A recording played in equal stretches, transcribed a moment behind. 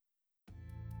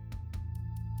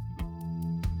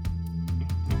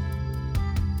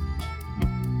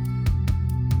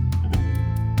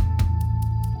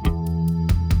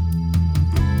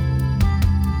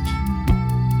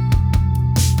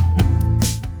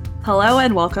Hello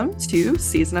and welcome to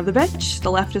Season of the Bitch, the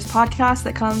leftist podcast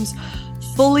that comes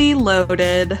fully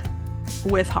loaded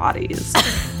with hotties.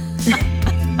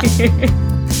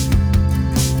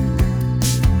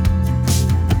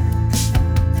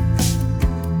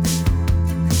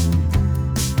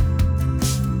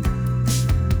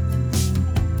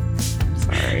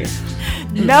 Sorry.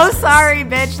 No, sorry,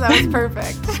 bitch. That was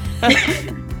perfect.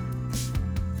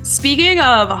 Speaking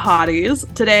of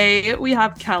hotties, today we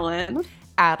have Kellen.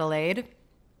 Adelaide.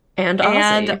 And Ozzy.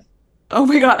 And oh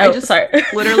my god, I just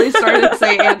literally started to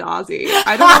say and Ozzy.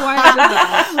 I don't know why I did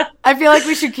that. I feel like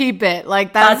we should keep it.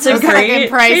 Like that's a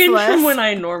great priceless. From when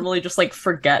I normally just like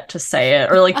forget to say it,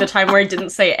 or like the time where I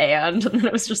didn't say and then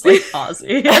it was just like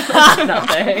Ozzy.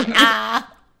 Nothing.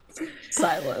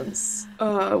 Silence.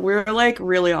 We're like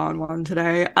really on one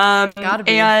today. Gotta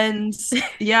be. And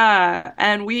yeah,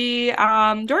 and we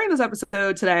during this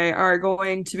episode today are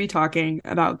going to be talking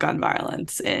about gun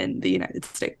violence in the United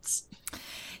States.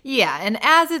 Yeah, and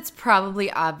as it's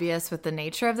probably obvious with the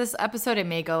nature of this episode, it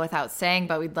may go without saying,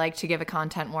 but we'd like to give a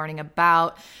content warning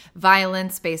about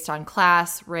violence based on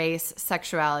class, race,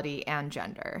 sexuality, and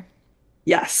gender.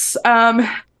 Yes.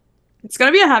 It's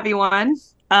gonna be a heavy one.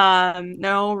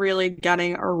 No really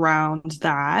getting around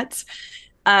that.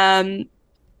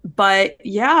 But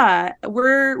yeah,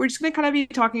 we're just gonna kind of be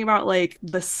talking about like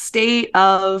the state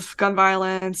of gun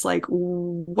violence, like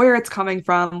where it's coming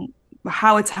from,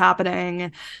 how it's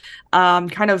happening,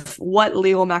 kind of what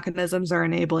legal mechanisms are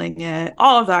enabling it,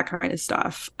 all of that kind of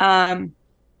stuff. And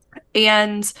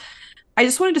I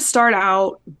just wanted to start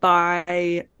out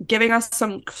by giving us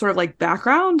some sort of like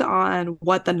background on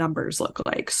what the numbers look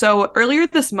like. So earlier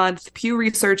this month, Pew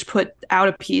Research put out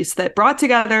a piece that brought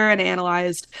together and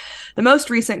analyzed the most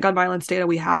recent gun violence data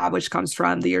we have, which comes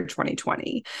from the year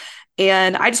 2020.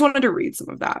 And I just wanted to read some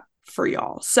of that for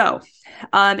y'all. So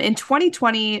in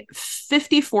 2020,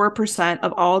 54%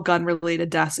 of all gun-related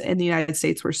deaths in the United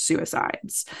States were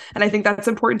suicides. And I think that's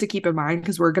important to keep in mind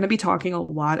because we're going to be talking a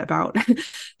lot about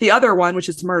the other one, which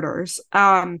is murders.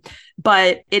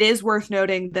 But it is worth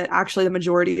noting that actually the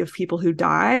majority of people who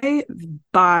die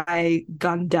by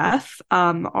gun death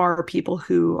are people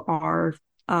who are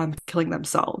killing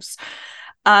themselves.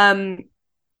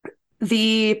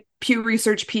 The Pew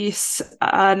Research piece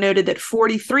noted that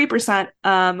 43%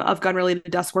 of gun-related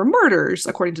deaths were murders,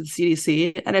 according to the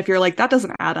CDC. And if you're like, that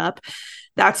doesn't add up,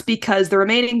 that's because the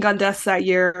remaining gun deaths that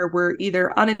year were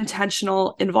either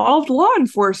unintentional, involved law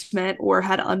enforcement, or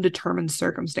had undetermined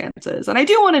circumstances. And I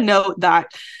do want to note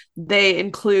that they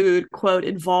include, quote,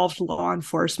 involved law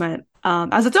enforcement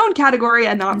as its own category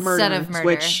and not instead murder, of murder.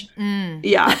 which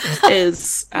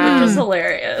is which is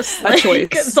hilarious. A choice.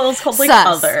 It's almost called like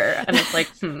Sus. other, and it's like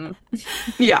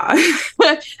Yeah.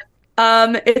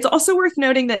 It's also worth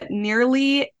noting that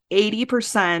nearly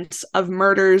 80% of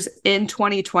murders in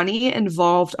 2020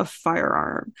 involved a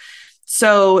firearm.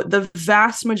 So the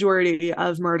vast majority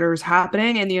of murders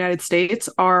happening in the United States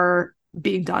are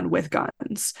being done with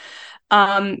guns.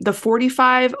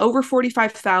 The over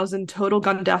 45,000 total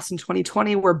gun deaths in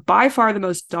 2020 were by far the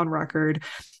most on record,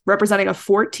 representing a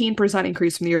 14%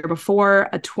 increase from the year before,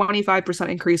 a 25%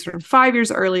 increase from 5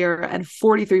 years earlier, and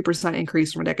 43%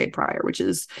 increase from a decade prior, which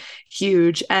is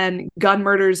huge. And gun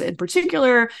murders in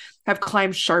particular have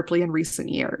climbed sharply in recent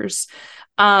years.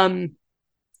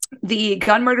 The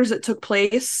gun murders that took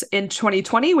place in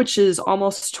 2020, which is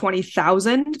almost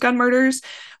 20,000 gun murders,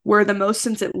 were the most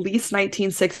since at least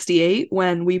 1968,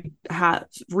 when we have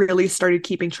really started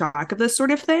keeping track of this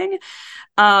sort of thing.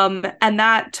 And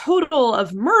that total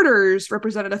of murders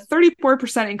represented a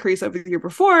 34% increase over the year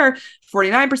before,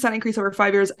 49% increase over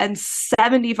 5 years, and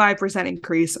 75%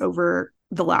 increase over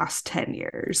the last 10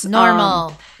 years.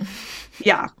 Normal.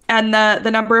 Yeah. And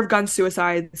the number of gun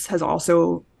suicides has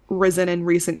also risen in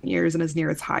recent years and is near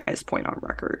its highest point on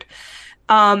record.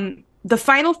 The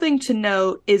final thing to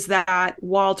note is that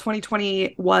while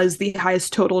 2020 was the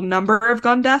highest total number of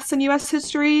gun deaths in U.S.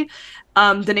 history,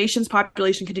 the nation's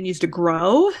population continues to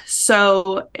grow.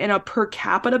 So in a per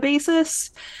capita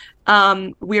basis,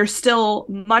 we are still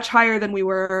much higher than we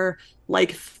were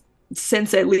like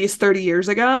since at least 30 years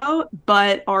ago,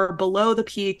 but are below the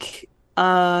peak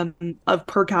of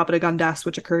per capita gun deaths,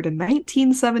 which occurred in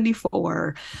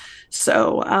 1974.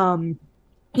 So,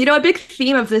 a big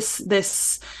theme of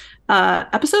this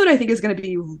episode, I think, is going to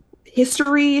be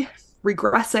history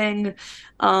regressing,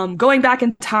 going back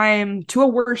in time to a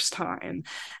worse time.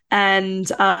 And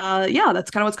that's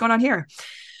kind of what's going on here.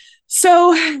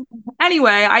 So,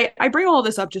 anyway, I bring all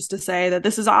this up just to say that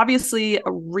this is obviously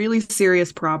a really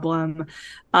serious problem.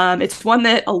 It's one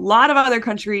that a lot of other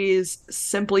countries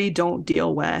simply don't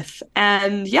deal with.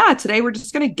 And yeah, today we're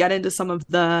just going to get into some of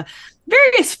the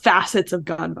various facets of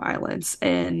gun violence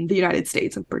in the United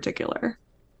States in particular.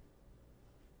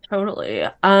 Totally.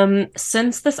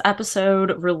 Since this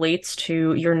episode relates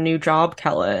to your new job,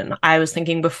 Kellen, I was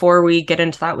thinking before we get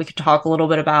into that, we could talk a little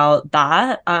bit about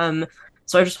that.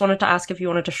 So I just wanted to ask if you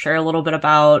wanted to share a little bit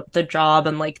about the job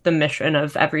and like the mission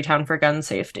of Everytown for Gun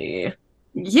Safety.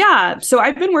 Yeah, so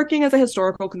I've been working as a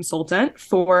historical consultant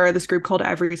for this group called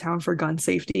Everytown for Gun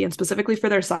Safety, and specifically for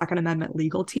their Second Amendment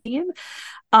legal team.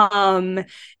 Um,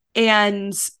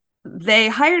 and they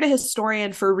hired a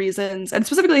historian for reasons, and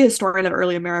specifically a historian of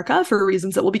early America for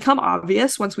reasons that will become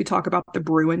obvious once we talk about the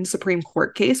Bruen Supreme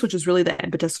Court case, which is really the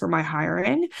impetus for my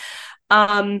hiring.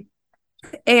 Um,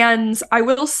 and I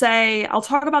will say, I'll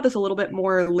talk about this a little bit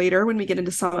more later when we get into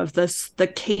some of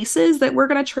the cases that we're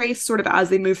going to trace sort of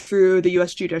as they move through the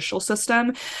US judicial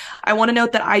system. I want to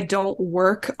note that I don't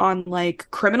work on like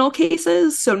criminal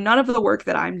cases. So none of the work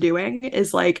that I'm doing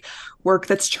is like work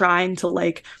that's trying to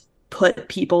like put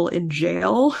people in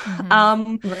jail.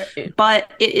 Right.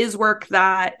 But it is work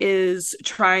that is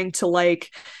trying to like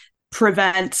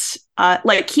prevent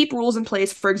like keep rules in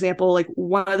place. For example, like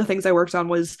one of the things I worked on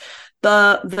was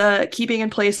the keeping in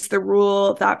place the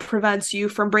rule that prevents you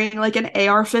from bringing like an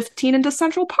AR-15 into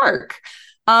Central Park.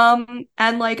 And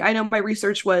like I know my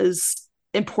research was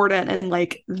important and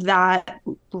like that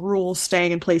rule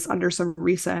staying in place under some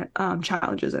recent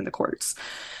challenges in the courts.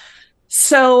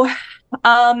 So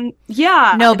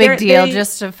yeah, No big deal,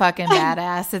 just a fucking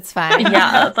badass. It's fine.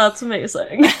 Yeah, that's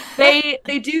amazing. they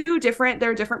do different,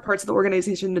 there are different parts of the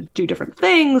organization that do different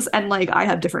things, and like I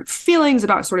have different feelings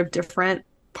about sort of different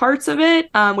parts of it,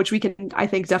 which we can I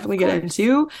think definitely get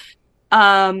into.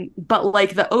 But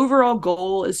like the overall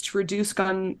goal is to reduce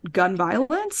gun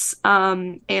violence,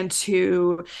 and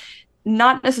to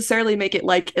not necessarily make it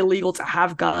like illegal to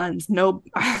have guns. No,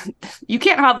 you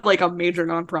can't have like a major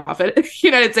nonprofit in the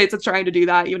United States that's trying to do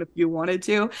that, even if you wanted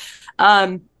to.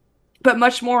 But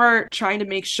much more trying to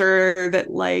make sure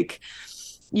that like,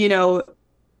 you know,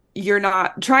 you're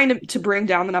not trying to bring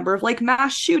down the number of like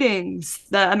mass shootings,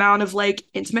 the amount of like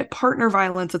intimate partner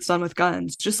violence that's done with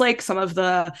guns, just like some of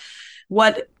the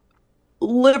what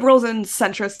liberals and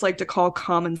centrists like to call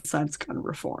common sense gun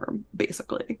reform,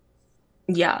 basically.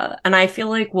 Yeah, and I feel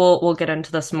like we'll get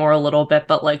into this more a little bit,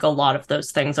 but like a lot of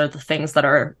those things are the things that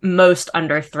are most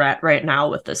under threat right now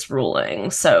with this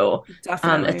ruling. So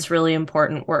Definitely. it's really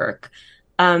important work.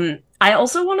 I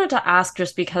also wanted to ask,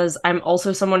 just because I'm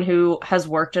also someone who has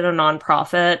worked in a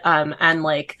nonprofit, and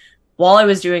like while I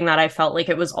was doing that, I felt like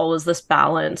it was always this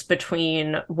balance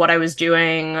between what I was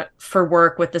doing for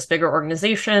work with this bigger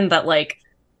organization that like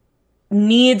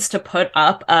needs to put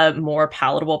up a more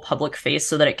palatable public face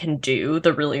so that it can do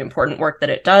the really important work that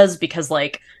it does, because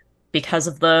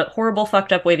of the horrible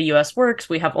fucked up way the US works,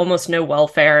 we have almost no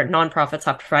welfare. Nonprofits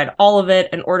have to provide all of it.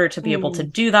 In order to be able to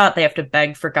do that, they have to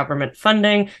beg for government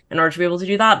funding. In order to be able to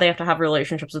do that, they have to have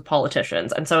relationships with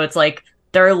politicians. And so it's like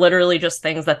there are literally just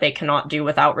things that they cannot do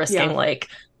without risking like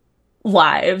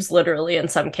lives, literally, in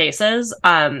some cases.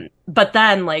 But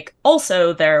then like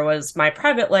also there was my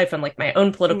private life and like my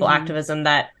own political activism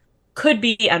that could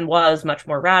be and was much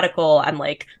more radical, and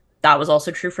like that was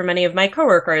also true for many of my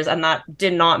coworkers, and that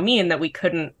did not mean that we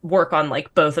couldn't work on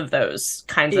like both of those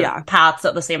kinds of paths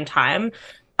at the same time.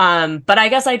 But I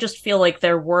guess I just feel like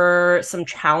there were some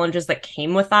challenges that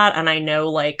came with that, and I know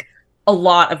like a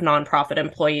lot of nonprofit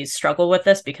employees struggle with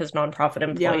this because nonprofit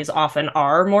employees often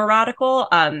are more radical.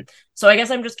 So I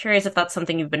guess I'm just curious if that's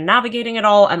something you've been navigating at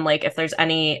all, and like if there's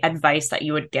any advice that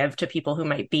you would give to people who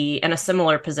might be in a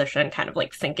similar position, kind of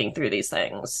like thinking through these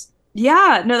things.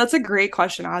 Yeah, no, that's a great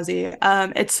question, Ozzy.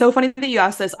 It's so funny that you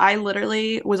asked this. I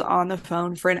literally was on the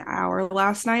phone for an hour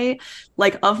last night,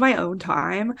 like of my own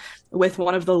time, with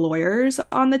one of the lawyers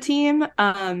on the team,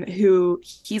 who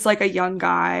he's like a young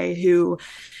guy who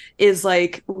is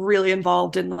like really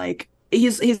involved in like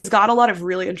he's got a lot of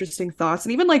really interesting thoughts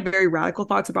and even like very radical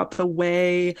thoughts about the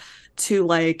way to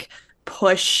like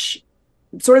push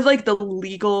sort of like the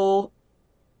legal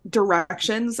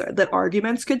directions that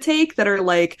arguments could take that are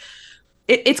like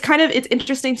it's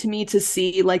interesting to me to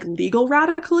see like legal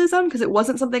radicalism, because it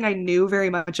wasn't something I knew very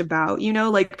much about, you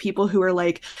know, like people who are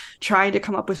like trying to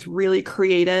come up with really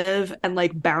creative and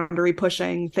like boundary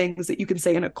pushing things that you can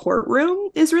say in a courtroom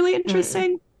is really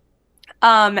interesting.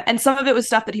 And some of it was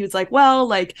stuff that he was like, well,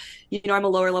 like, you know, I'm a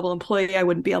lower level employee, I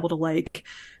wouldn't be able to like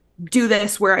do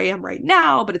this where I am right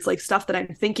now, but it's like stuff that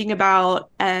I'm thinking about.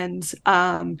 And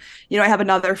I have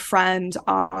another friend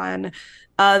on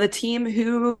the team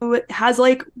who has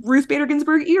like Ruth Bader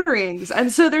Ginsburg earrings.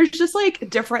 And so there's just like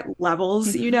different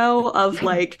levels, of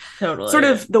like Totally. sort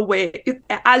of the way,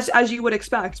 as you would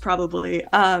expect, probably,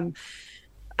 of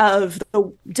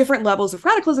the different levels of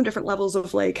radicalism, different levels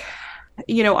of like,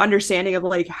 understanding of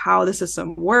like how the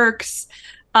system works.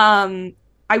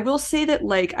 I will say that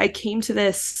like I came to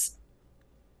this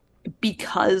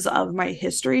because of my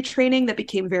history training that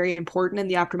became very important in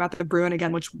the aftermath of Bruen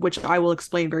again, which I will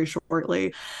explain very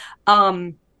shortly.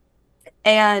 And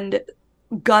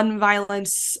gun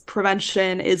violence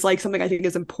prevention is like something I think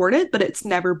is important, but it's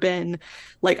never been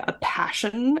like a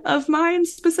passion of mine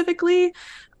specifically.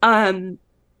 And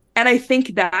I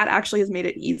think that actually has made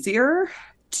it easier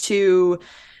to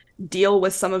deal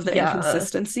with some of the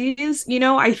inconsistencies.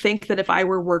 I think that if I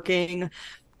were working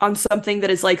on something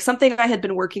that is like something I had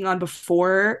been working on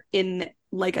before in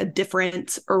like a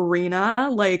different arena,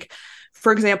 like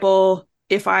for example,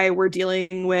 if I were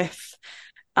dealing with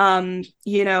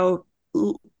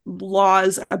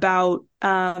laws about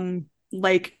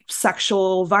like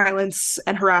sexual violence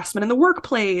and harassment in the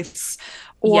workplace,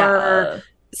 or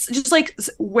just like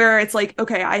where it's like,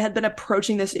 okay, I had been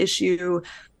approaching this issue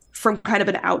from kind of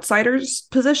an outsider's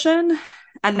position,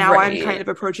 and now I'm kind of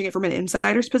approaching it from an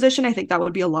insider's position. I think that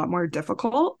would be a lot more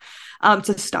difficult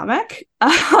to stomach.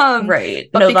 Right.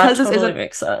 But no, because that this totally isn't,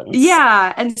 makes sense.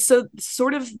 yeah, and so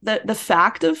sort of the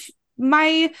fact of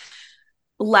my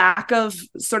lack of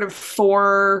sort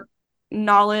of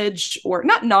knowledge, or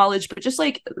not knowledge, but just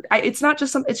like it's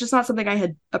just not something I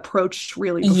had approached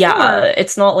really before. Yeah,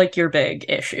 it's not like your big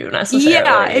issue necessarily.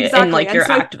 Yeah, exactly. In like and your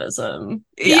so activism.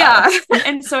 Yeah.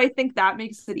 And so I think that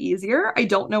makes it easier. I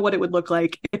don't know what it would look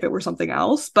like if it were something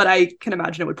else, but I can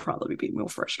imagine it would probably be more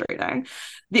frustrating.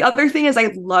 The other thing is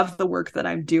I love the work that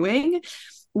I'm doing,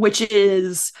 which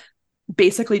is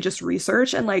basically just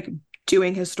research and like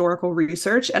doing historical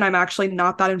research, and I'm actually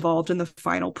not that involved in the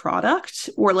final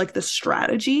product or like the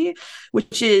strategy,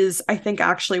 which is I think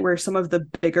actually where some of the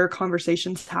bigger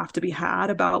conversations have to be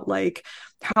had about like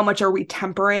how much are we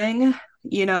tempering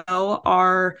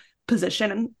our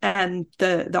position and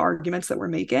the arguments that we're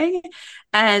making.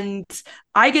 And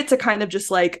I get to kind of just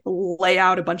like lay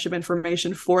out a bunch of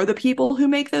information for the people who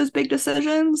make those big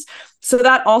decisions. So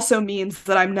that also means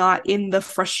that I'm not in the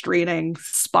frustrating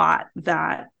spot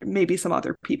that maybe some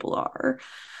other people are.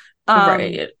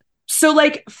 Right. So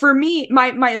like for me,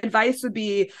 my advice would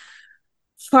be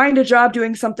find a job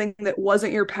doing something that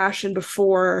wasn't your passion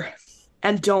before,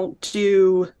 and don't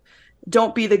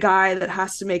be the guy that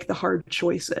has to make the hard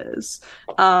choices.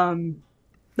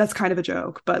 That's kind of a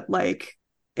joke, but like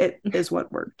it is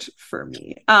what worked for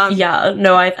me.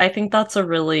 I think that's a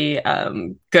really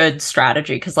good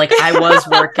strategy, because like I was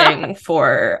working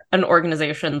for an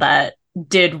organization that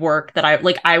did work that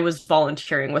I was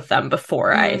volunteering with them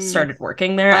before I started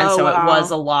working there, and so it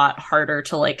was a lot harder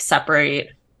to like separate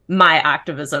my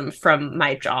activism from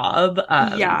my job.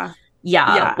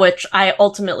 Which I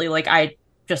ultimately I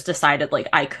just decided like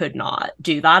I could not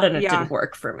do that, and it didn't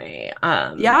work for me.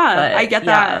 I get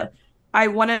that.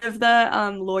 One of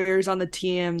the lawyers on the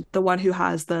team, the one who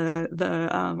has the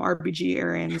RBG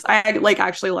earrings, I like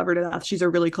actually love her to death. She's a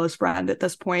really close friend at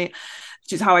this point.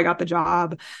 She's how I got the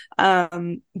job.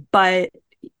 But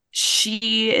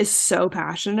she is so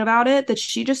passionate about it that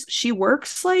she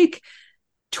works like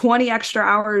 20 extra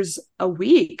hours a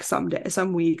week some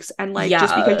weeks, and like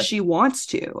just because she wants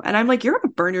to. And I'm like, you're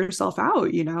gonna burn yourself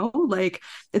out, like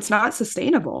it's not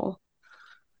sustainable.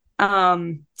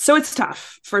 So it's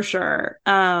tough for sure.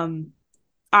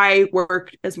 I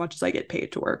work as much as I get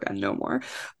paid to work and no more,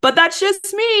 but that's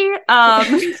just me.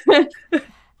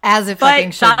 As it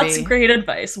fucking should be. That's great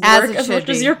advice. Work as much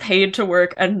as you're paid to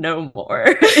work and no more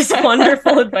is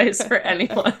wonderful advice for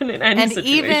anyone in any situation. And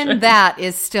even that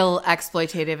is still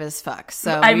exploitative as fuck.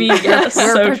 So I mean, yes,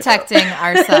 we're so protecting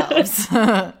ourselves.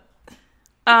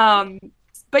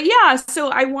 But yeah, so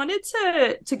I wanted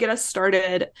to get us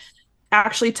started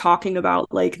actually talking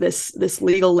about like this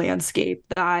legal landscape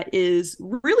that is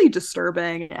really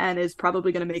disturbing and is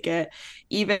probably going to make it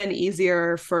even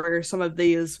easier for some of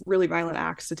these really violent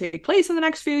acts to take place in the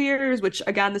next few years, which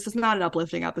again, this is not an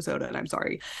uplifting episode and I'm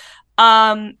sorry.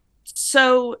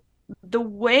 So the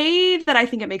way that I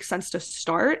think it makes sense to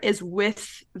start is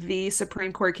with the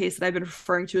Supreme Court case that I've been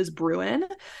referring to as Bruen,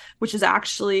 which is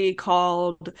actually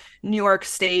called New York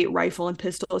State Rifle and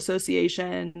Pistol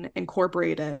Association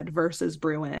Incorporated versus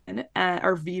Bruen,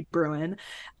 or v. Bruen.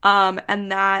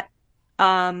 And that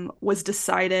was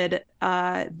decided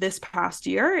this past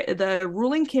year. The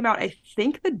ruling came out, I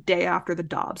think, the day after the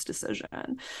Dobbs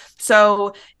decision.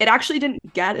 So it actually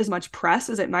didn't get as much press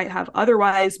as it might have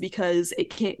otherwise because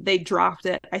they dropped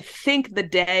it, I think, the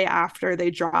day after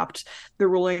they dropped the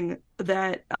ruling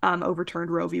that overturned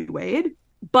Roe v. Wade.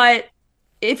 But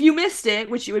if you missed it,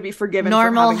 which you would be forgiven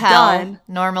normal for having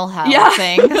normal hell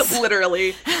things.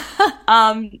 Literally.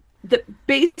 The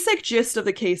basic gist of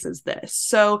the case is this.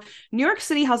 So New York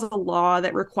City has a law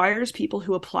that requires people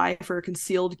who apply for a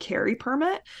concealed carry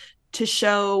permit to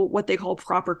show what they call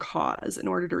proper cause in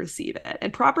order to receive it.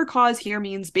 And proper cause here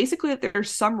means basically that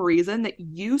there's some reason that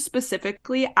you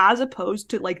specifically, as opposed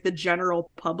to like the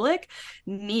general public,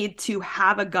 need to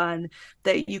have a gun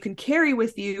that you can carry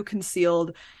with you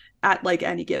concealed at like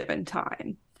any given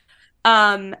time.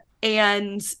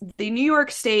 And the New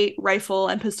York State Rifle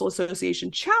and Pistol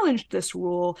Association challenged this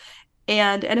rule,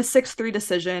 and in a 6-3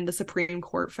 decision, the Supreme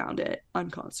Court found it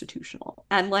unconstitutional.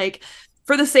 And like,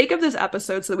 for the sake of this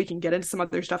episode, so that we can get into some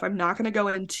other stuff, I'm not going to go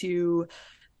into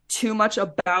too much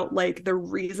about like the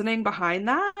reasoning behind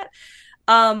that.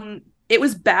 It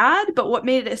was bad, but what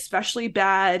made it especially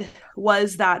bad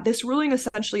was that this ruling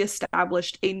essentially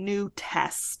established a new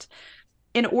test.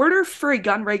 In order for a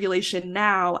gun regulation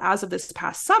now, as of this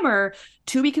past summer,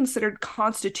 to be considered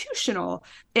constitutional,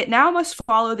 it now must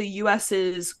follow the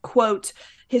US's, quote,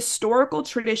 historical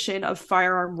tradition of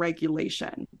firearm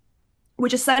regulation,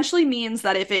 which essentially means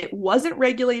that if it wasn't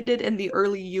regulated in the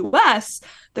early US,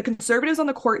 the conservatives on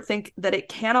the court think that it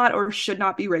cannot or should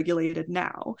not be regulated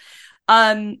now.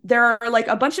 There are like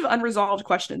a bunch of unresolved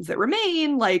questions that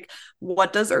remain, like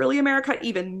what does early America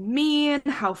even mean?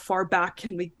 How far back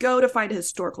can we go to find a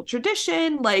historical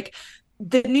tradition? Like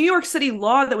the New York City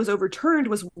law that was overturned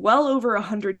was well over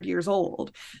 100 years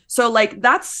old. So like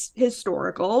that's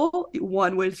historical,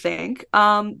 one would think.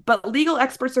 But legal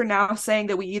experts are now saying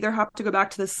that we either have to go back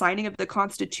to the signing of the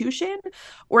Constitution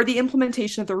or the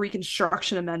implementation of the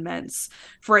Reconstruction Amendments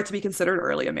for it to be considered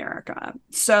early America.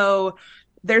 So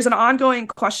there's an ongoing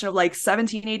question of like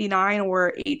 1789 or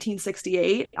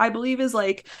 1868, I believe, is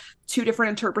like two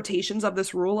different interpretations of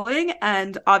this ruling.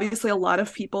 And obviously a lot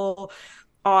of people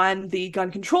on the gun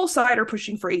control side are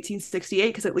pushing for 1868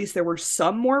 because at least there were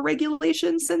some more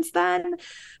regulations since then.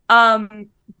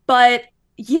 But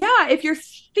yeah, if you're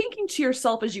thinking to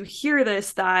yourself as you hear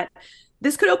this, that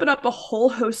this could open up a whole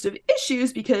host of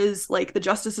issues because, like, the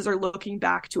justices are looking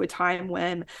back to a time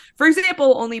when, for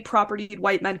example, only propertied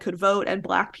white men could vote and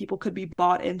Black people could be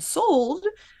bought and sold.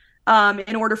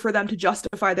 In order for them to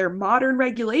justify their modern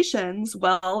regulations,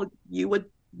 well, you would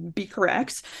be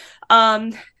correct.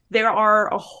 There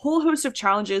are a whole host of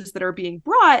challenges that are being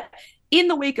brought in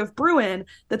the wake of Bruen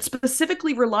that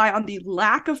specifically rely on the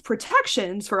lack of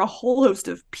protections for a whole host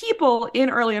of people in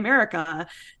early America.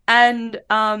 And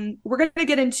we're going to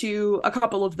get into a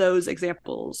couple of those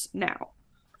examples now.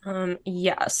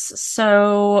 Yes.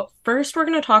 So first we're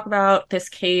going to talk about this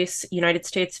case, United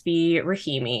States v.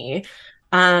 Rahimi.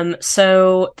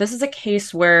 So this is a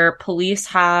case where police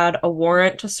had a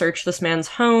warrant to search this man's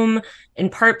home, in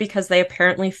part because they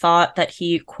apparently thought that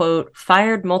he, quote,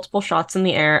 fired multiple shots in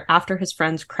the air after his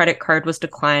friend's credit card was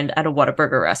declined at a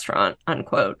Whataburger restaurant,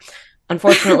 unquote.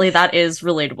 Unfortunately, that is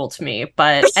relatable to me,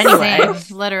 but anyway.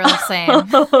 Same. Literal same.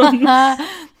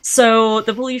 So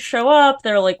the police show up,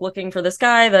 they're like looking for this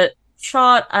guy that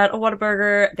shot at a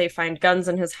Whataburger. They find guns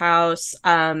in his house,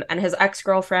 and his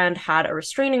ex-girlfriend had a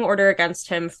restraining order against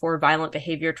him for violent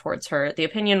behavior towards her. The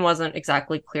opinion wasn't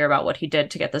exactly clear about what he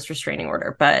did to get this restraining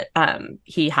order, but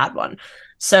he had one.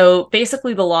 So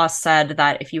basically the law said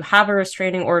that if you have a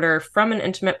restraining order from an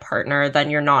intimate partner, then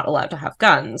you're not allowed to have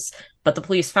guns. But the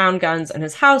police found guns in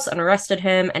his house and arrested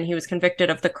him, and he was convicted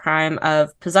of the crime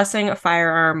of possessing a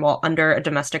firearm while under a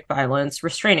domestic violence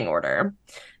restraining order.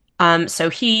 So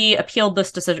he appealed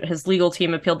this decision, his legal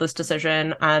team appealed this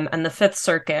decision, and the Fifth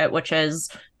Circuit, which is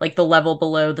like the level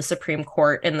below the Supreme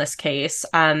Court in this case,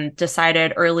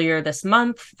 decided earlier this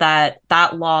month that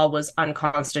that law was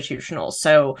unconstitutional.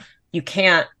 So you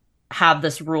can't have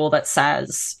this rule that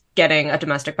says getting a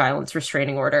domestic violence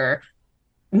restraining order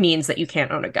means that you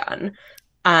can't own a gun.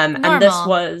 And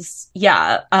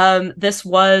this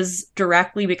was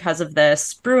directly because of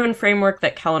this Bruen framework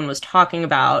that Kellen was talking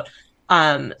about.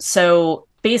 So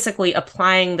basically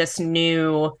applying this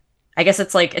new, I guess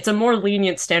it's a more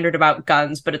lenient standard about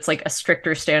guns, but it's like a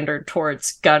stricter standard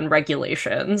towards gun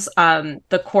regulations.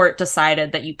 The court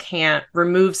decided that you can't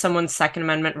remove someone's Second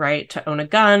Amendment right to own a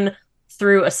gun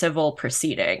through a civil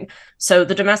proceeding. So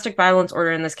the domestic violence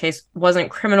order in this case wasn't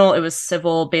criminal, it was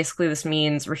civil. Basically, this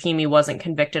means Rahimi wasn't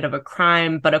convicted of a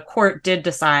crime, but a court did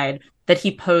decide that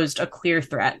he posed a clear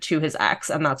threat to his ex,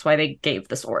 and that's why they gave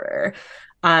this order.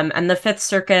 And the Fifth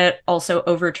Circuit also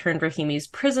overturned Rahimi's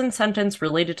prison sentence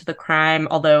related to the crime,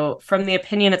 although from the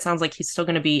opinion, it sounds like he's still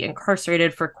going to be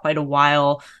incarcerated for quite a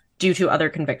while due to other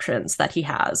convictions that he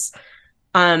has.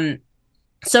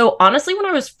 So honestly, when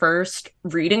I was first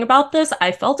reading about this,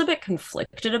 I felt a bit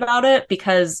conflicted about it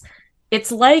because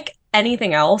it's like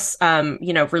anything else,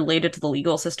 related to the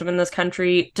legal system in this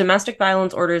country. Domestic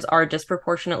violence orders are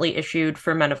disproportionately issued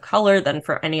for men of color than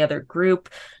for any other group.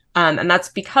 And that's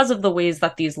because of the ways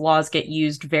that these laws get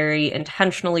used very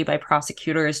intentionally by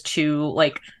prosecutors to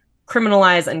like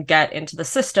criminalize and get into the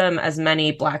system as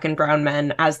many Black and brown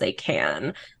men as they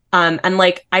can. And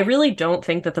like, I really don't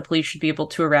think that the police should be able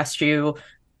to arrest you,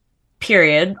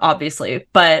 period, obviously.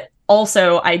 But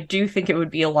also, I do think it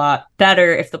would be a lot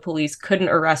better if the police couldn't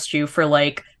arrest you for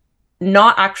like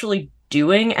not actually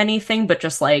doing anything, but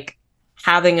just like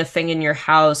having a thing in your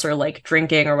house or like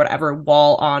drinking or whatever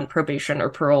while on probation or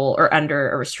parole or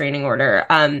under a restraining order.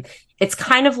 It's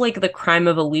kind of like the crime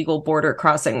of illegal border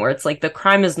crossing, where it's like the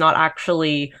crime is not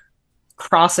actually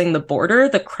crossing the border.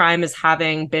 The crime is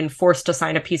having been forced to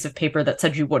sign a piece of paper that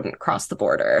said you wouldn't cross the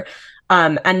border.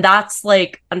 And that's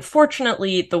like,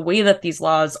 unfortunately, the way that these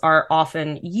laws are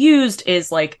often used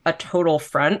is like a total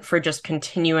front for just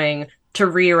continuing to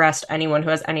rearrest anyone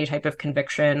who has any type of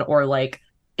conviction or like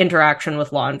interaction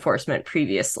with law enforcement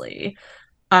previously.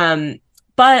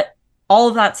 But all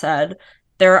of that said,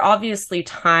 there are obviously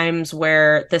times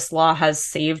where this law has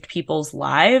saved people's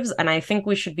lives, and I think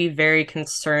we should be very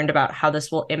concerned about how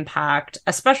this will impact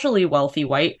especially wealthy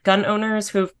white gun owners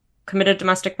who've committed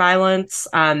domestic violence.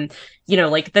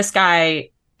 Like this guy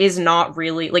is not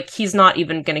really, like, he's not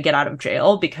even going to get out of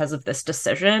jail because of this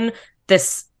decision.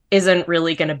 This isn't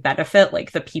really going to benefit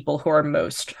like the people who are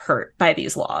most hurt by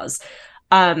these laws.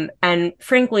 And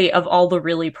frankly, of all the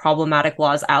really problematic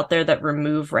laws out there that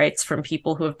remove rights from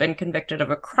people who have been convicted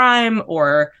of a crime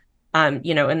or,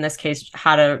 in this case,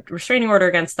 had a restraining order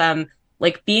against them,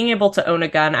 like being able to own a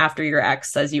gun after your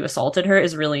ex says you assaulted her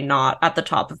is really not at the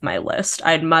top of my list.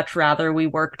 I'd much rather we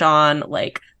worked on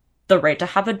like the right to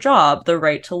have a job, the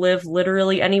right to live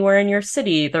literally anywhere in your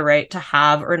city, the right to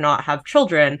have or not have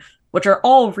children, which are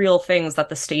all real things that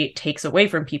the state takes away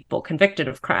from people convicted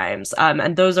of crimes.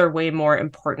 And those are way more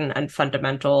important and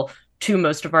fundamental to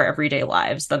most of our everyday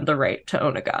lives than the right to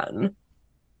own a gun.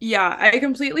 Yeah, I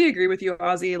completely agree with you,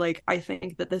 Ozzy. Like, I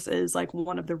think that this is like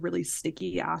one of the really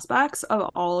sticky aspects of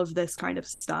all of this kind of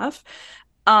stuff.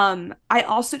 I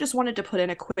also just wanted to put in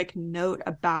a quick note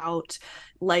about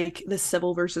like the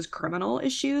civil versus criminal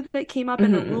issue that came up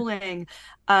in the ruling.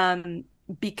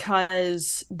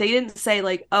 Because they didn't say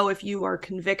like, oh, if you are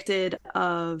convicted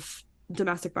of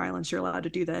domestic violence, you're allowed to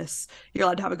do this, you're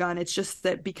allowed to have a gun. It's just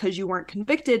that because you weren't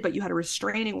convicted, but you had a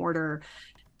restraining order,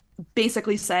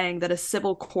 basically saying that a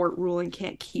civil court ruling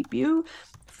can't keep you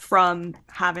from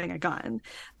having a gun.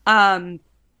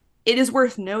 It is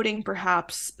worth noting,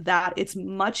 perhaps, that it's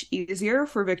much easier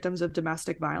for victims of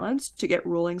domestic violence to get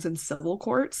rulings in civil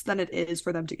courts than it is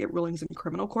for them to get rulings in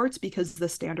criminal courts because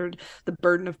the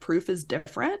burden of proof is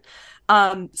different.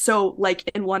 So, like,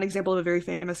 in one example of a very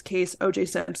famous case, O.J.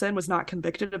 Simpson was not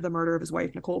convicted of the murder of his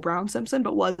wife, Nicole Brown Simpson,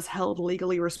 but was held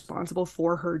legally responsible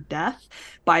for her death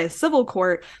by a civil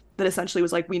court that essentially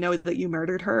was like, we know that you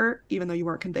murdered her, even though you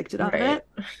weren't convicted of it.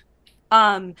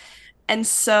 And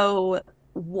so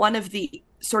one of the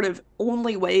sort of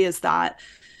only ways that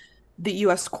the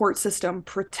US court system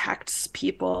protects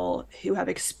people who have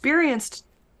experienced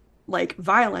like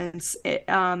violence,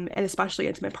 and especially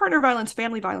intimate partner violence,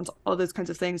 family violence, all those kinds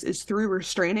of things, is through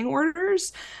restraining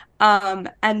orders.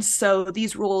 And so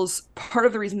these rules, part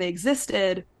of the reason they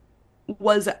existed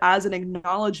was as an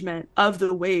acknowledgement of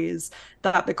the ways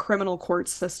that the criminal court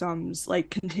systems like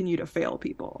continue to fail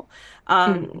people.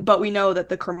 But we know that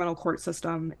the criminal court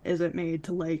system isn't made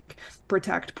to like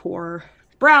protect poor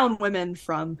brown women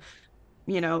from,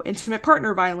 intimate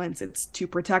partner violence. It's to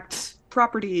protect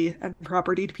property and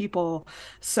propertied people.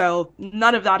 So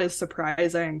none of that is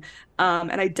surprising.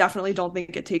 And I definitely don't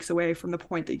think it takes away from the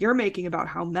point that you're making about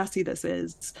how messy this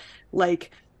is.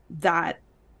 Like that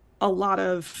a lot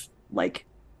of like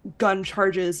gun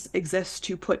charges exist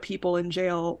to put people in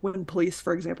jail when police,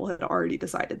 for example, had already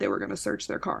decided they were going to search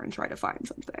their car and try to find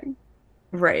something.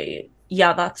 Right.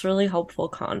 Yeah, that's really helpful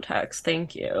context.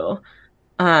 Thank you.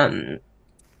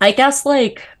 I guess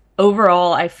like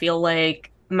overall, I feel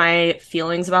like my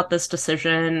feelings about this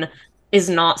decision is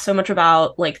not so much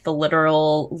about like the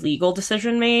literal legal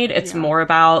decision made. It's Yeah. more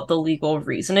about the legal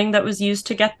reasoning that was used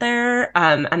to get there.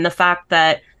 And the fact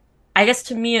that I guess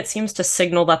to me it seems to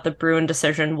signal that the Bruin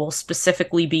decision will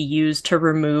specifically be used to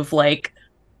remove like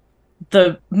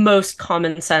the most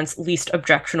common sense, least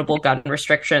objectionable gun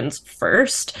restrictions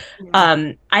first.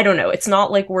 Yeah. I don't know. It's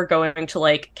not like we're going to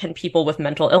like, can people with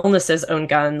mental illnesses own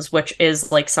guns, which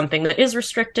is like something that is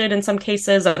restricted in some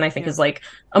cases, and I think Yeah. is like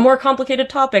a more complicated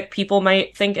topic. People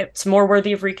might think it's more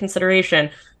worthy of reconsideration.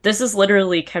 This is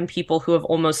literally, can people who have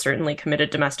almost certainly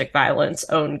committed domestic violence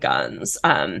own guns?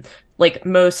 Like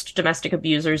most domestic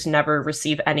abusers never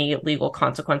receive any legal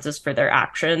consequences for their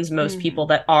actions. Most people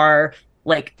that are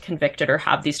like convicted or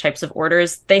have these types of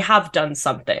orders, they have done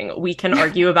something. We can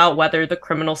argue about whether the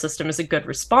criminal system is a good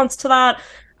response to that.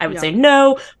 I would Yeah. say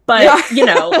no, but Yeah. you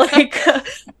know, like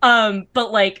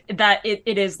but like that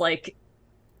it is like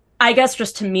I guess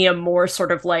just to me a more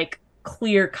sort of like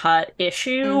clear-cut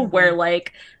issue where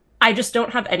like I just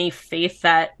don't have any faith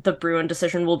that the Bruin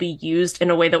decision will be used in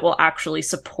a way that will actually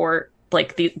support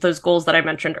like those goals that I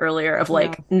mentioned earlier of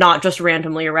like not just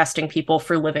randomly arresting people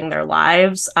for living their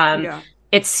lives. Yeah.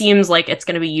 It seems like it's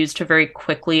going to be used to very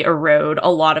quickly erode a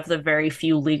lot of the very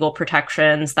few legal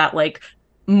protections that like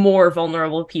more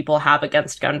vulnerable people have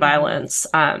against gun violence.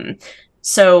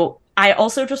 So I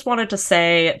also just wanted to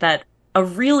say that a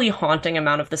really haunting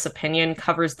amount of this opinion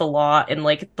covers the law in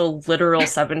like the literal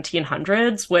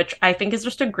 1700s, which I think is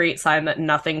just a great sign that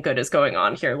nothing good is going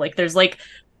on here. Like there's like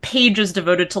pages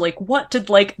devoted to like what did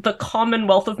like the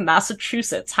Commonwealth of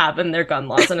Massachusetts have in their gun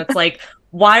laws, and it's like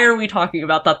why are we talking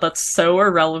about that? That's so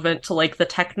irrelevant to like the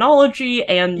technology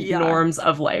and norms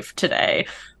of life today.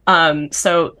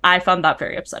 So I found that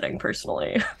very upsetting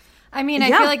personally. I mean, I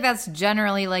feel like that's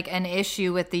generally like an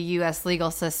issue with the US legal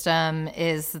system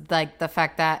is like the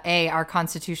fact that our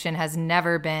Constitution has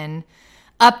never been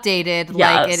updated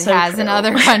like it so has in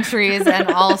other countries. And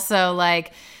also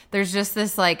like there's just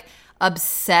this like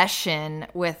obsession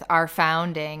with our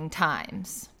founding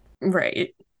times.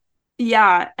 Right.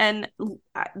 Yeah, and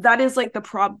that is like the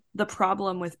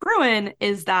problem with Bruin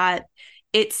is that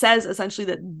it says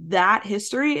essentially that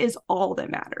history is all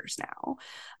that matters now.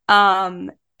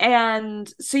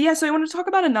 And so so I want to talk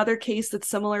about another case that's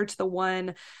similar to the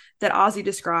one that Ozzy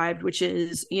described, which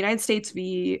is United States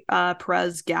v.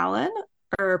 Perez-Gallon,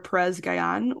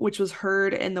 which was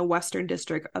heard in the Western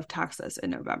District of Texas in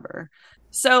November.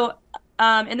 So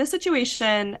in this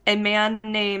situation, a man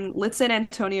named Litzen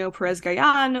Antonio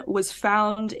Perez-Gallon was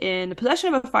found in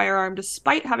possession of a firearm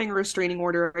despite having a restraining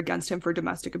order against him for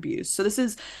domestic abuse. So this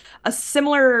is a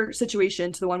similar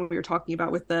situation to the one we were talking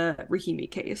about with the Rahimi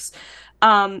case.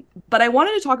 But I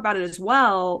wanted to talk about it as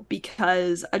well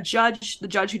because the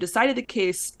judge who decided the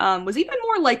case was even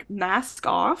more like mask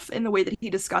off in the way that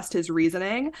he discussed his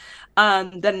reasoning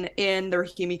than in the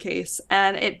Rahimi case.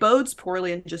 And it bodes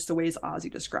poorly in just the ways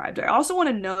Ozzy described. I also want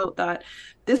to note that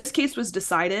this case was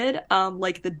decided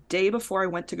like the day before I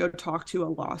went to go talk to a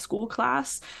law school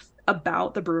class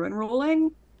about the Bruin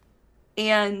ruling.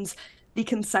 And the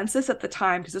consensus at the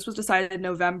time, because this was decided in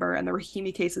November and the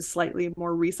Rahimi case is slightly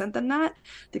more recent than that,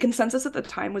 the consensus at the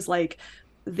time was like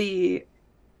the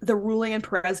ruling in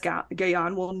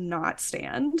Perez-Gallon will not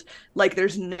stand. Like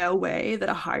there's no way that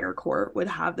a higher court would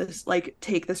have this, like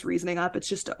take this reasoning up. It's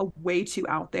just a way too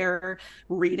out there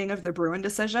reading of the Bruin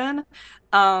decision.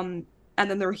 And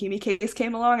then the Rahimi case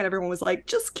came along and everyone was like,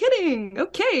 just kidding.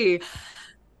 Okay.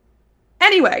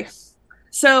 Anyway,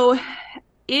 so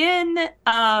in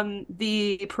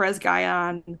the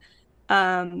Perez-Gallon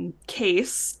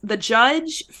case, the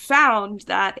judge found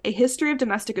that a history of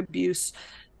domestic abuse,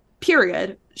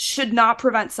 period, should not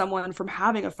prevent someone from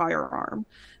having a firearm.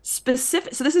 So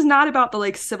this is not about the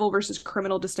like civil versus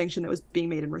criminal distinction that was being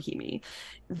made in Rahimi.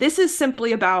 This is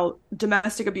simply about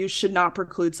domestic abuse should not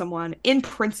preclude someone in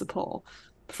principle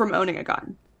from owning a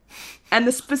gun. And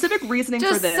the specific reasoning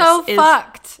for this is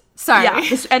fucked. Sorry.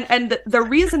 Yeah, and the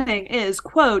reasoning is,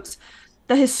 quote,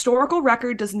 the historical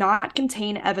record does not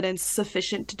contain evidence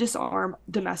sufficient to disarm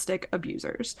domestic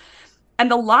abusers.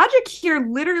 And the logic here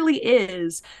literally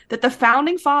is that the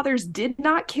founding fathers did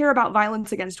not care about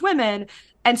violence against women,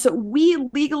 and so we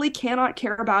legally cannot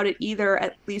care about it either,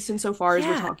 at least insofar as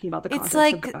we're talking about the context of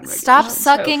gun regulation. It's like, stop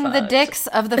sucking the dicks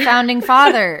of the founding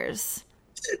fathers.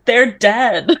 They're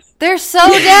dead. They're so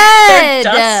dead.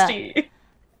 They're dusty.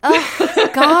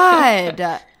 Oh,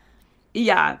 God.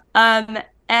 Yeah.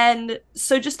 And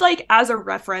so just like as a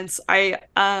reference, I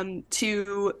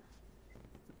to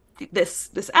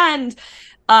this end,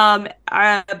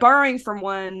 borrowing from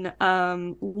one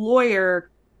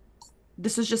lawyer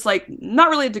this is just like not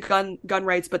related to gun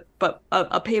rights, but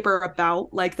a paper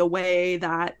about like the way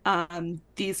that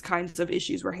these kinds of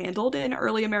issues were handled in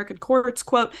early American courts.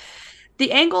 Quote,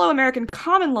 the Anglo-American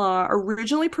common law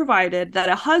originally provided that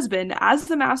a husband, as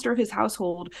the master of his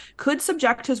household, could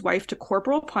subject his wife to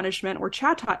corporal punishment or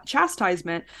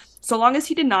chastisement so long as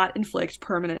he did not inflict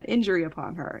permanent injury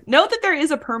upon her. Note that there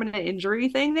is a permanent injury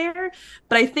thing there,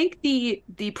 but I think the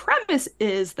premise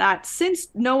is that since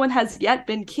no one has yet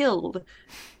been killed,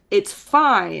 it's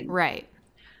fine. Right.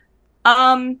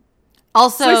 So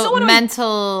Also,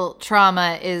 mental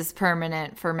trauma is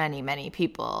permanent for many, many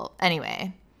people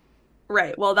anyway.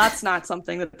 Right. Well, that's not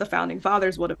something that the founding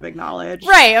fathers would have acknowledged.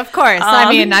 Right, of course. I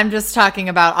mean, I'm just talking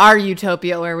about our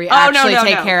utopia where we actually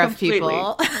take care of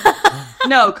people.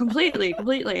 No, completely.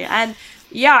 And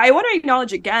yeah, I want to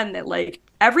acknowledge again that like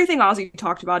everything Ozzy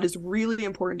talked about is really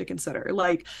important to consider.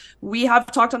 Like we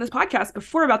have talked on this podcast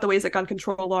before about the ways that gun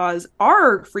control laws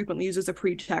are frequently used as a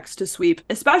pretext to sweep,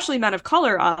 especially men of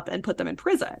color, up and put them in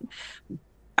prison.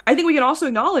 I think we can also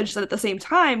acknowledge that at the same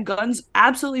time, guns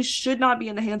absolutely should not be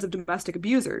in the hands of domestic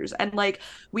abusers. And like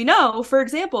we know, for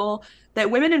example, that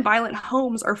women in violent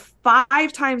homes are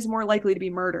 5 times more likely to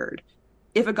be murdered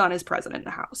if a gun is present in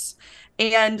the house.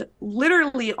 And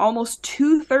literally almost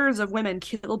 2/3 of women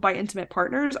killed by intimate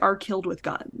partners are killed with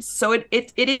guns. So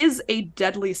it is a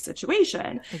deadly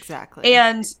situation. Exactly.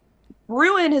 And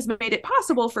Bruen has made it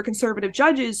possible for conservative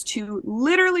judges to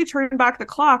literally turn back the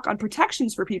clock on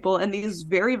protections for people in these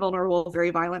very vulnerable, very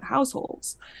violent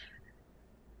households.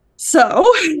 So,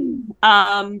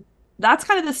 that's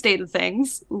kind of the state of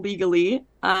things legally.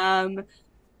 And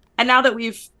now that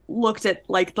we've looked at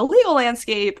like the legal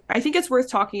landscape, I think it's worth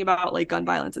talking about like gun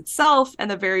violence itself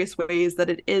and the various ways that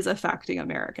it is affecting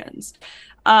Americans.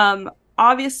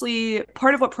 Obviously,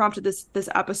 part of what prompted this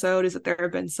episode is that there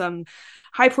have been some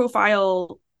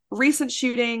high-profile recent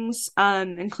shootings,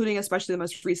 including especially the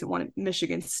most recent one in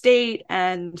Michigan State,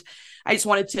 and I just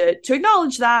wanted to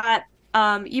acknowledge that,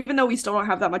 even though we still don't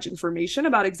have that much information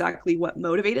about exactly what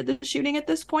motivated the shooting at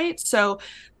this point. So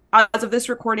as of this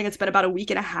recording, it's been about a week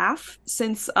and a half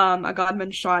since a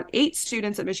gunman shot 8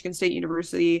 students at Michigan State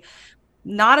University.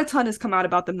 Not a ton has come out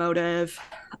about the motive.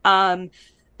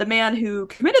 The man who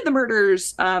committed the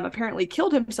murders apparently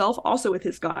killed himself also with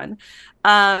his gun,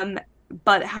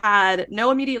 but had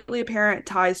no immediately apparent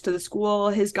ties to the school.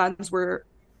 His guns were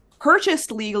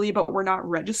purchased legally, but were not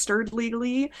registered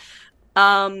legally,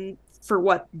 for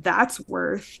what that's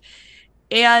worth.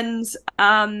 And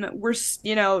we're,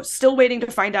 still waiting to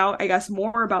find out, I guess,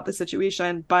 more about the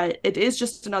situation, but it is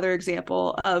just another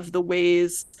example of the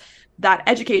ways that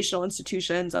educational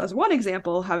institutions, as one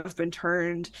example, have been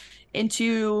turned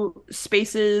into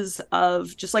spaces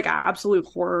of just like absolute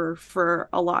horror for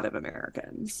a lot of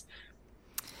Americans.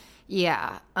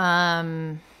 Yeah.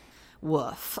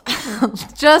 Woof.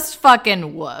 Just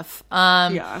fucking woof.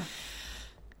 Yeah.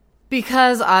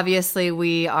 Because obviously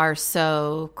we are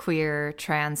so queer,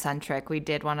 trans-centric, we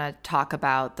did want to talk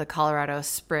about the Colorado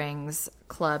Springs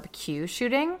Club Q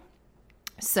shooting.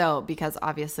 So, because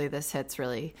obviously this hits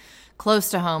really close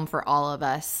to home for all of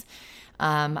us.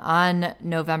 On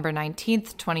November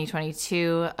 19th,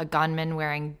 2022, a gunman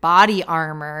wearing body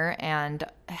armor and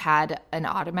had an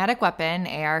automatic weapon,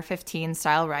 AR-15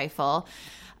 style rifle,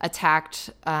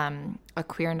 attacked a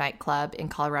queer nightclub in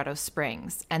Colorado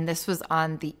Springs. And this was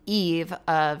on the eve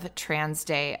of Trans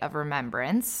Day of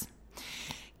Remembrance,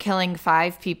 killing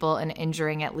 5 people and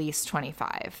injuring at least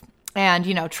 25. And,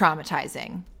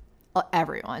 traumatizing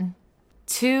everyone.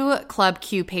 2 Club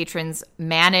Q patrons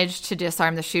managed to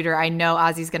disarm the shooter. I know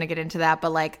Ozzy's going to get into that,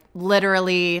 but like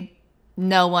literally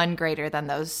no one greater than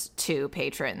those 2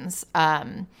 patrons.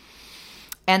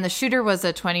 And the shooter was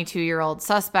a 22-year-old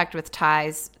suspect with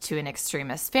ties to an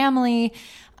extremist family.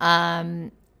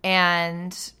 And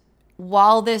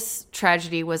while this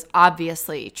tragedy was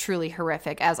obviously truly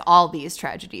horrific, as all these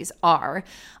tragedies are,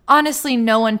 honestly,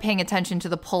 no one paying attention to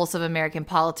the pulse of American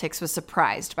politics was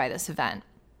surprised by this event.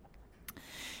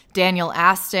 Daniel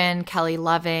Aston, Kelly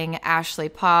Loving, Ashley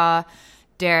Paugh,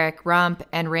 Derek Rump,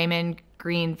 and Raymond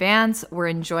Green Vance were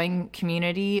enjoying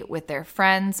community with their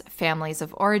friends, families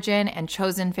of origin, and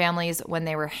chosen families when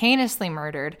they were heinously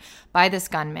murdered by this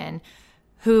gunman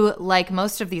who, like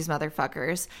most of these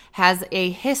motherfuckers, has a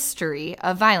history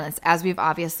of violence, as we've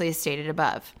obviously stated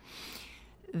above.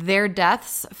 Their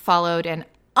deaths followed an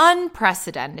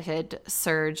unprecedented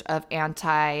surge of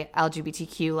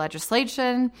anti-LGBTQ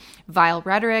legislation, vile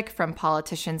rhetoric from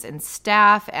politicians and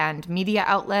staff and media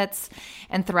outlets,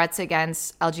 and threats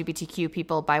against LGBTQ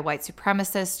people by white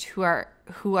supremacists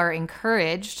who are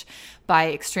encouraged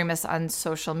by extremists on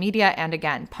social media and,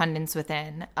 again, pundits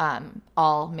within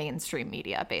all mainstream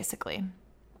media, basically.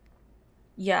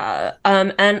 Yeah.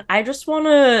 And I just want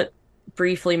to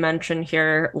briefly mention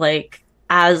here, like,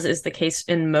 as is the case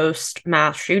in most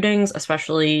mass shootings,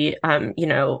 especially,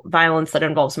 violence that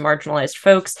involves marginalized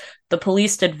folks, the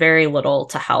police did very little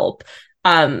to help.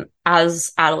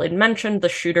 As Adelaide mentioned, the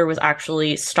shooter was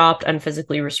actually stopped and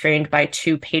physically restrained by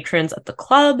two patrons at the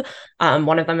club.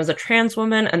 One of them is a trans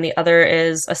woman, and the other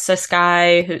is a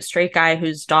straight guy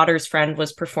whose daughter's friend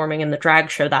was performing in the drag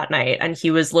show that night, and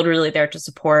he was literally there to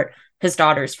support his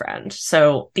daughter's friend.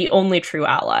 So the only true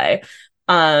ally.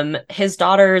 His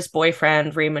daughter's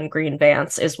boyfriend, Raymond Green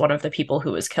Vance, is one of the people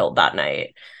who was killed that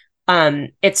night.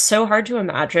 It's so hard to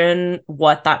imagine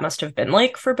what that must have been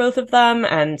like for both of them,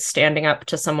 and standing up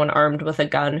to someone armed with a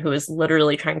gun who is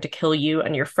literally trying to kill you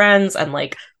and your friends, and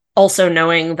like also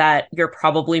knowing that you're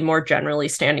probably more generally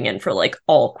standing in for like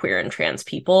all queer and trans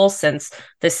people, since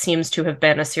this seems to have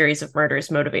been a series of murders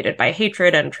motivated by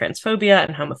hatred and transphobia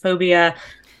and homophobia.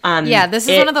 This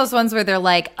is one of those ones where they're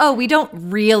like, oh, we don't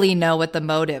really know what the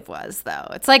motive was, though.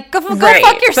 It's like, go fuck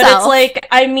yourself. But it's like,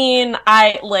 I mean,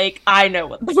 I know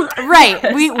what the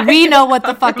right. We know what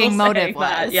the fucking motive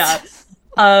was. Yeah.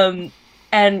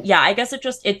 And yeah, I guess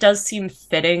it does seem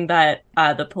fitting that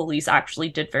the police actually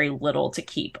did very little to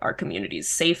keep our communities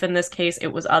safe in this case.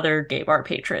 It was other gay bar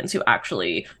patrons who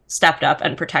actually stepped up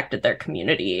and protected their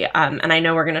community. And I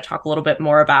know we're going to talk a little bit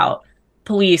more about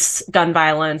police gun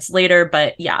violence later,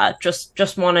 but yeah,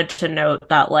 just wanted to note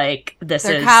that like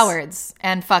they're cowards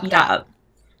and fucked up.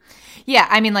 Yeah,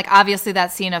 I mean, like, obviously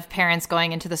that scene of parents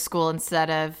going into the school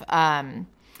instead of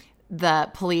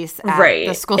the police at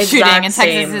the school shooting in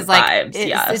Texas is like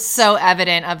it's so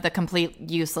evident of the complete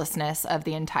uselessness of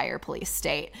the entire police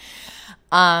state.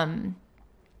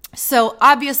 So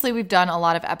obviously we've done a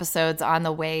lot of episodes on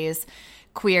the ways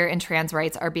queer and trans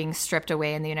rights are being stripped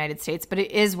away in the United States, but it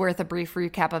is worth a brief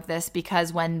recap of this,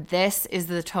 because when this is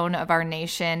the tone of our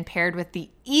nation, paired with the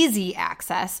easy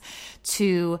access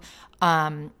to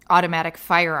automatic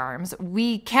firearms,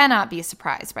 we cannot be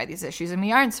surprised by these issues, and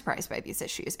we aren't surprised by these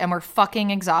issues, and we're fucking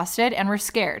exhausted and we're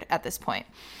scared at this point.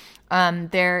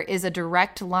 There is a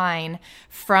direct line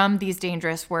from these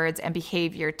dangerous words and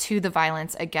behavior to the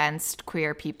violence against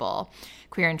queer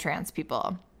and trans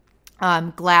people.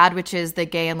 GLAAD, which is the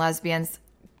Gay and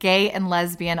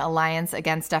Lesbian Alliance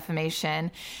Against Defamation,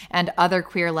 and other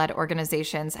queer-led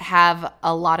organizations have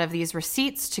a lot of these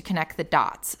receipts to connect the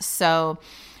dots. So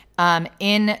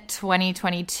in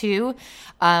 2022,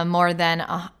 more than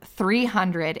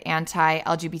 300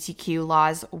 anti-LGBTQ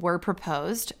laws were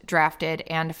proposed, drafted,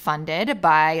 and funded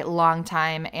by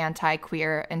longtime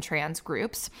anti-queer and trans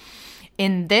groups.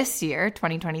 In this year,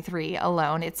 2023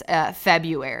 alone, it's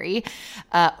February,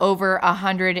 over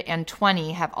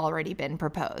 120 have already been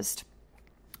proposed.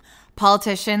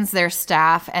 Politicians, their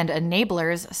staff, and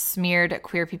enablers smeared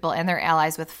queer people and their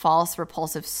allies with false,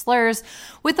 repulsive slurs,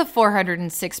 with a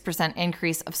 406%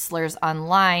 increase of slurs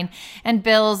online. And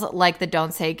bills like the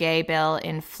Don't Say Gay bill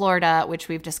in Florida, which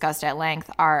we've discussed at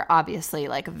length, are obviously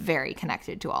like very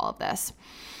connected to all of this.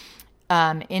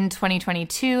 In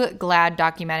 2022, GLAAD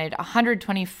documented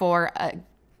 124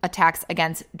 attacks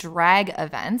against drag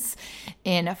events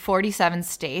in 47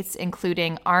 states,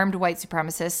 including armed white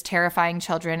supremacists terrifying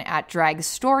children at drag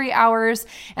story hours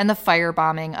and the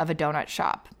firebombing of a donut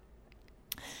shop.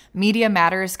 Media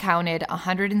Matters counted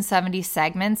 170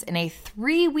 segments in a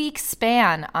 3-week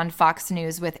span on Fox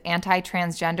News with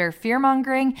anti-transgender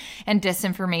fear-mongering and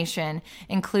disinformation,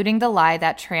 including the lie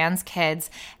that trans kids,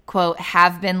 quote,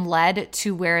 have been led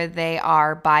to where they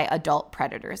are by adult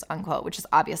predators, unquote, which is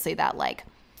obviously that, like,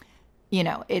 you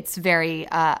know, it's very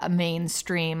a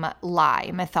mainstream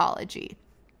lie mythology.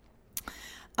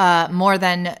 More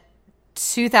than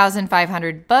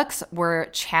 2,500 books were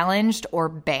challenged or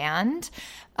banned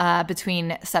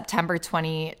between September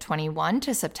 2021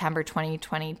 to September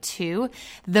 2022.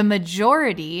 The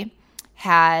majority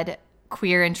had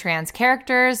queer and trans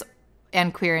characters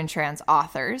and queer and trans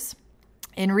authors.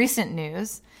 In recent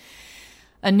news,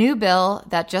 a new bill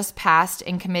that just passed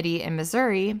in committee in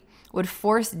Missouri would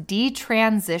force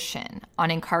detransition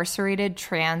on incarcerated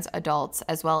trans adults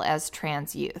as well as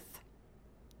trans youth.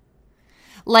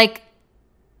 Like,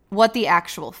 what the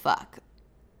actual fuck?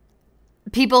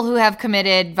 People who have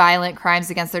committed violent crimes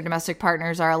against their domestic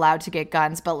partners are allowed to get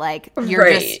guns, but like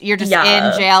you're just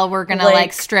in jail. We're gonna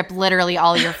like strip literally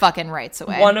all your fucking rights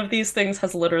away. One of these things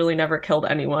has literally never killed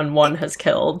anyone. One has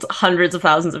killed hundreds of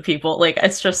thousands of people. Like,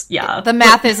 it's just, yeah. The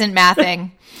math isn't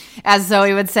mathing, as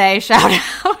Zoe would say. Shout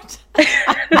out.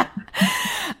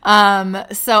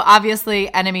 So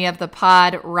obviously, enemy of the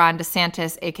pod, Ron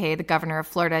DeSantis, aka the governor of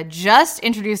Florida, just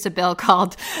introduced a bill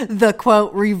called the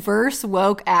quote Reverse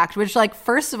Woke Act, which, like,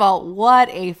 first of all, what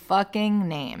a fucking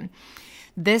name.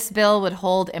 This bill would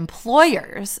hold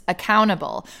employers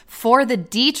accountable for the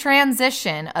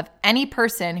detransition of any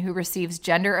person who receives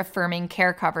gender-affirming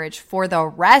care coverage for the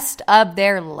rest of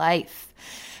their life,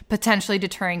 potentially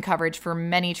deterring coverage for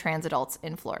many trans adults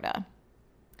in Florida.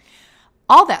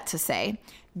 All that to say,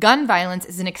 gun violence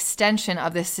is an extension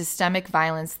of the systemic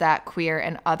violence that queer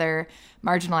and other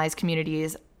marginalized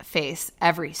communities face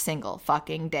every single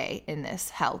fucking day in this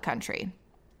hell country.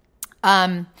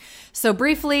 So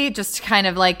briefly, just to kind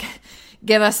of like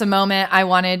give us a moment, I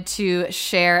wanted to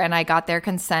share, and I got their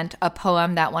consent, a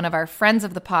poem that one of our friends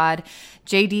of the pod,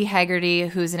 JD Haggerty,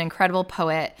 who's an incredible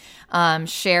poet,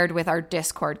 shared with our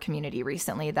Discord community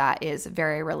recently that is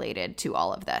very related to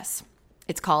all of this.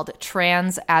 It's called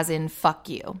Trans as in Fuck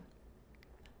You.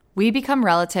 We become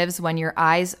relatives when your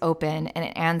eyes open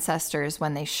and ancestors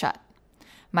when they shut.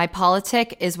 My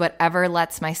politic is whatever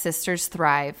lets my sisters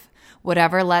thrive,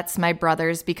 whatever lets my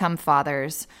brothers become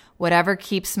fathers, whatever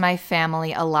keeps my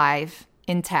family alive,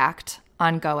 intact,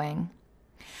 ongoing.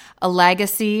 A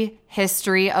legacy,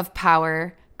 history of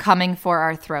power coming for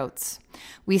our throats.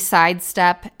 We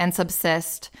sidestep and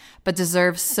subsist, but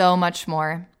deserve so much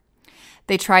more.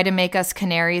 They try to make us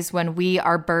canaries when we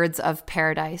are birds of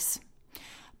paradise.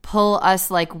 Pull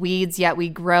us like weeds, yet we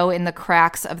grow in the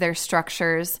cracks of their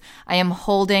structures. I am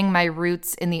holding my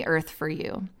roots in the earth for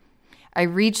you. I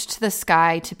reach to the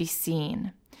sky to be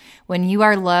seen. When you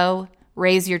are low,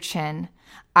 raise your chin.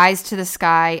 Eyes to the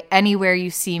sky, anywhere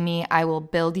you see me, I will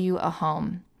build you a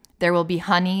home. There will be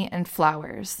honey and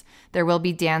flowers. There will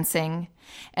be dancing,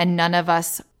 and none of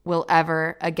us will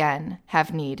ever again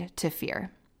have need to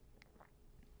fear.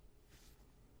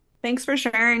 Thanks for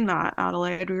sharing that,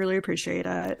 Adelaide. We really appreciate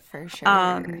it. For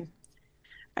sure.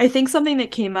 I think something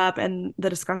that came up in the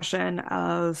discussion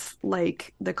of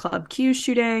like the Club Q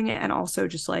shooting and also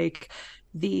just like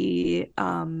the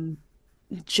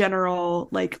general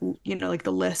like like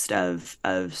the list of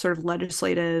sort of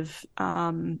legislative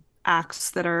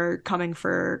acts that are coming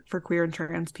for queer and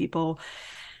trans people,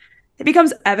 it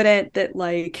becomes evident that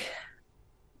like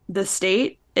the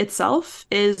state itself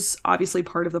is obviously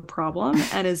part of the problem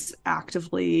and is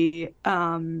actively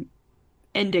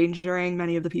endangering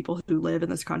many of the people who live in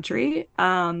this country.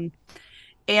 And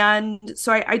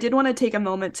so I did want to take a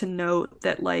moment to note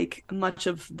that like much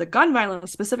of the gun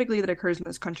violence specifically that occurs in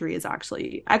this country is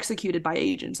actually executed by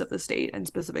agents of the state and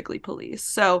specifically police.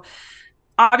 So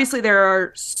obviously there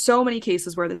are so many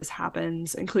cases where this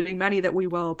happens, including many that we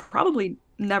will probably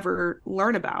never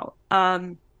learn about.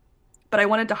 But I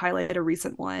wanted to highlight a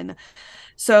recent one.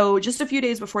 So just a few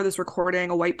days before this recording,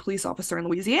 a white police officer in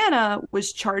Louisiana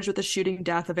was charged with the shooting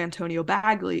death of Antonio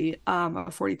Bagley, a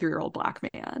 43-year-old Black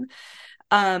man.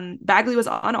 Bagley was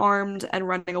unarmed and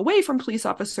running away from police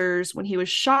officers when he was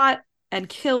shot and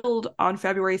killed on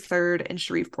February 3rd in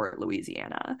Shreveport,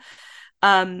 Louisiana.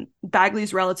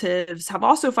 Bagley's relatives have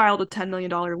also filed a $10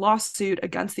 million lawsuit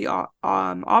against the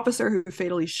officer who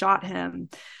fatally shot him.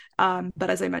 But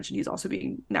as I mentioned, he's also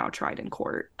being now tried in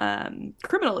court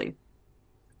criminally.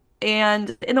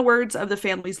 And in the words of the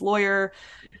family's lawyer,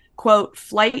 quote,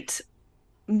 flight,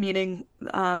 meaning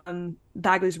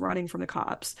Bagley's running from the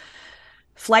cops.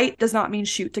 Flight does not mean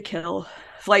shoot to kill.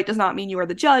 Flight does not mean you are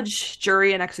the judge,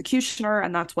 jury, and executioner,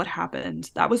 and that's what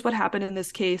happened. That was what happened in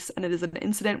this case, and it is an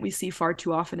incident we see far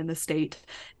too often in the state.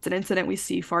 It's an incident we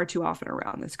see far too often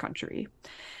around this country.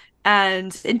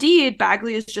 And indeed,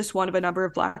 Bagley is just one of a number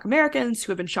of Black Americans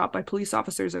who have been shot by police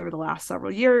officers over the last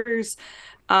several years.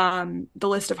 The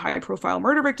list of high-profile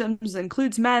murder victims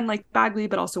includes men like Bagley,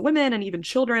 but also women and even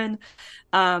children.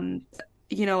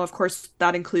 Of course,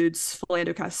 that includes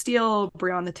Philando Castile,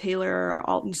 Breonna Taylor,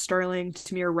 Alton Sterling,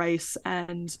 Tamir Rice,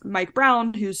 and Mike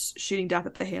Brown, whose shooting death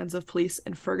at the hands of police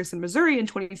in Ferguson, Missouri in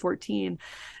 2014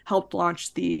 helped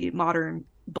launch the modern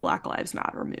Black Lives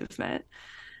Matter movement.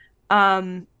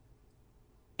 I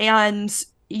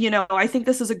think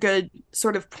this is a good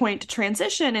sort of point to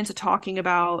transition into talking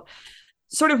about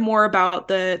sort of more about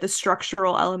the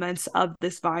structural elements of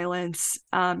this violence,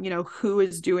 who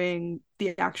is doing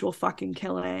the actual fucking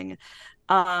killing,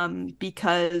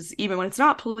 because even when it's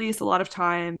not police, a lot of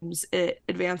times it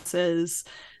advances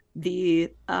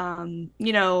the,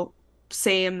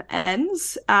 same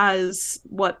ends as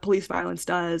what police violence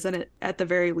does, and it at the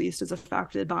very least is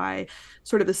affected by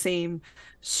sort of the same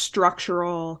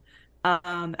structural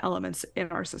elements in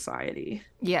our society.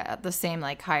 Yeah, the same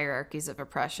like hierarchies of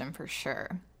oppression for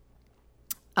sure.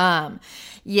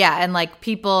 Yeah, and like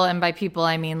people, and by people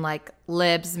I mean like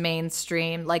libs,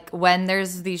 mainstream. Like when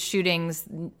there's these shootings,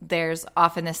 there's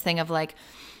often this thing of like,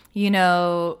 you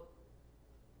know,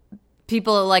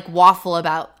 people like waffle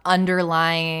about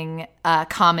underlying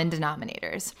common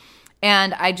denominators.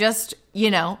 And I just,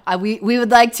 we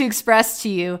would like to express to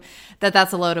you that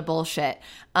that's a load of bullshit.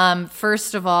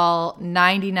 First of all,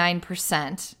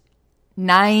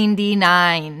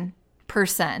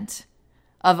 99%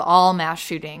 of all mass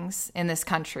shootings in this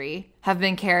country have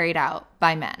been carried out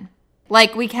by men.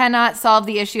 Like, we cannot solve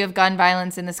the issue of gun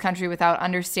violence in this country without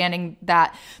understanding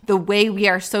that the way we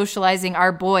are socializing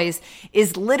our boys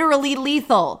is literally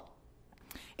lethal.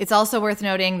 It's also worth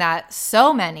noting that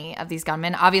so many of these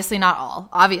gunmen, obviously not all,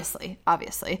 obviously,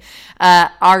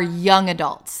 are young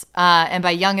adults. And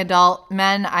by young adult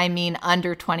men, I mean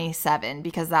under 27,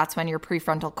 because that's when your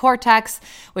prefrontal cortex,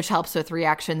 which helps with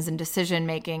reactions and decision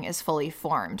making, is fully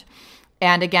formed.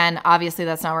 And again, obviously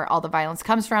that's not where all the violence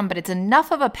comes from, but it's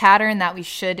enough of a pattern that we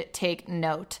should take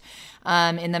note.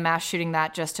 In the mass shooting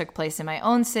that just took place in my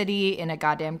own city, in a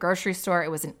goddamn grocery store,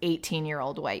 it was an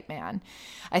 18-year-old white man.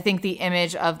 I think the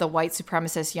image of the white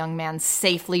supremacist young man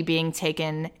safely being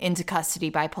taken into custody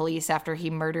by police after he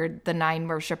murdered the 9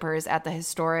 worshipers at the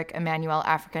historic Emmanuel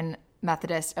African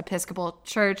Methodist Episcopal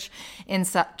Church in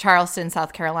Charleston,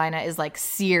 South Carolina, is like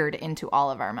seared into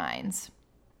all of our minds.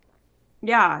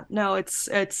 Yeah, no, it's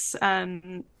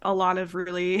a lot of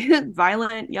really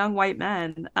violent young white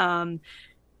men.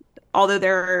 Although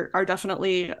there are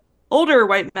definitely older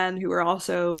white men who are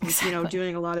also,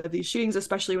 doing a lot of these shootings,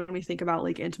 especially when we think about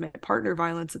like intimate partner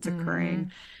violence that's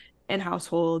occurring in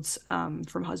households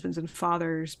from husbands and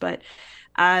fathers. But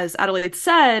as Adelaide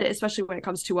said, especially when it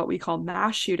comes to what we call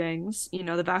mass shootings,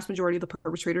 the vast majority of the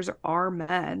perpetrators are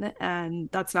men. And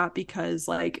that's not because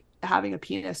like having a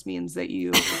penis means that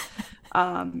you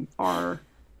are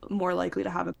more likely to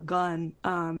have a gun.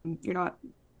 You're not,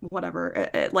 whatever.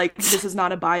 Like, this is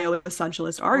not a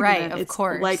bioessentialist argument. Right, of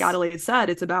course. Like Adelaide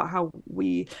said, it's about how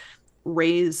we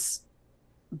raise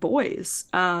boys.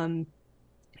 And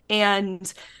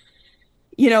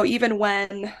even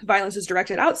when violence is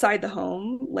directed outside the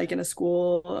home, like in a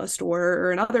school, a store,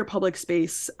 or another public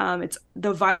space,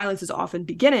 the violence is often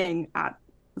beginning at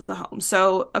the home.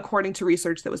 So according to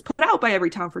research that was put out by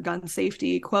Everytown for Gun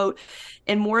Safety, quote,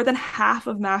 in more than half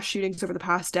of mass shootings over the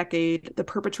past decade, the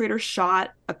perpetrator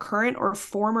shot a current or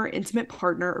former intimate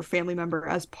partner or family member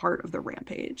as part of the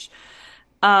rampage.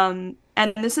 And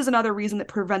this is another reason that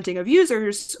preventing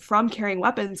abusers from carrying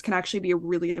weapons can actually be a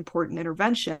really important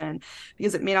intervention,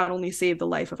 because it may not only save the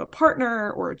life of a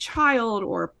partner or a child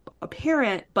or a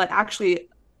parent, but actually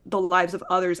the lives of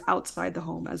others outside the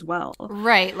home as well.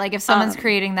 Right. Like if someone's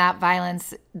creating that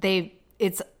violence,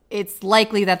 it's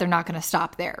likely that they're not going to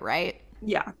stop there, right?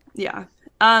 Yeah. Yeah.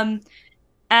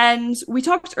 And we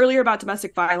talked earlier about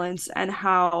domestic violence and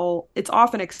how it's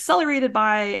often accelerated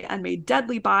by and made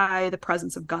deadly by the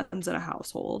presence of guns in a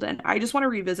household. And I just want to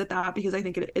revisit that because I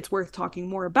think it's worth talking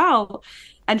more about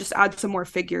and just add some more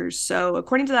figures. So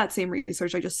according to that same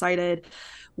research I just cited,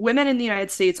 women in the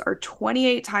United States are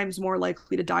 28 times more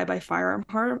likely to die by firearm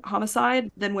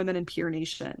homicide than women in peer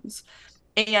nations.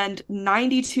 And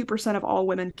 92% of all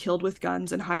women killed with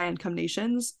guns in high-income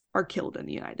nations are killed in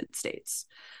the United States.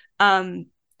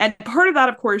 And part of that,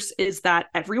 of course, is that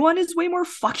everyone is way more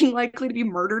fucking likely to be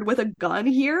murdered with a gun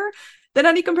here than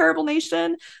any comparable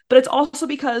nation. But it's also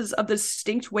because of the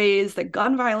distinct ways that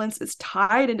gun violence is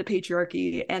tied into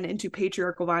patriarchy and into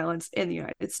patriarchal violence in the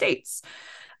United States.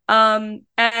 And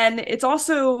it's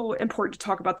also important to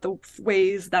talk about the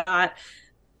ways that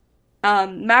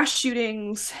mass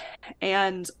shootings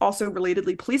and also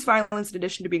relatedly police violence, in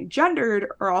addition to being gendered,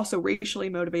 are also racially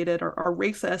motivated or are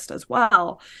racist as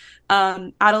well.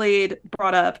 Adelaide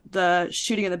brought up the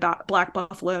shooting in the Black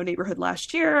Buffalo neighborhood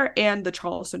last year and the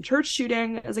Charleston church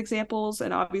shooting as examples.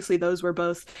 And obviously those were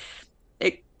both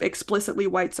explicitly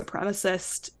white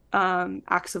supremacist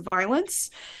acts of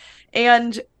violence.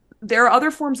 And there are other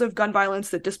forms of gun violence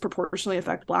that disproportionately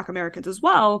affect Black Americans as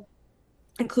well,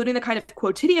 including the kind of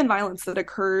quotidian violence that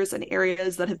occurs in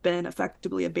areas that have been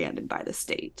effectively abandoned by the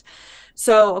state.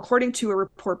 So according to a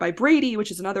report by Brady, which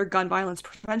is another gun violence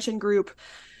prevention group,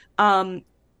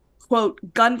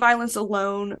 quote, gun violence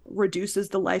alone reduces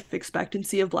the life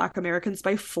expectancy of Black Americans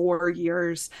by 4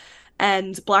 years.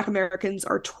 And Black Americans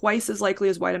are twice as likely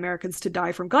as white Americans to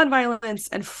die from gun violence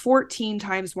and 14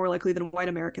 times more likely than white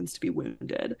Americans to be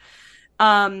wounded.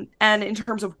 And in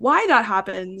terms of why that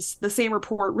happens, the same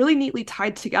report really neatly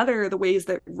tied together the ways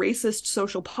that racist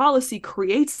social policy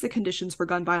creates the conditions for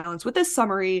gun violence with this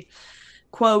summary.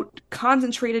 quote,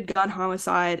 concentrated gun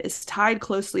homicide is tied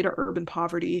closely to urban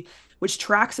poverty, which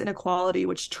tracks inequality,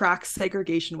 which tracks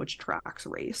segregation, which tracks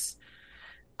race.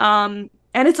 And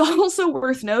it's also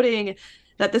worth noting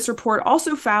that this report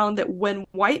also found that when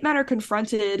white men are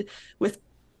confronted with,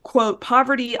 quote,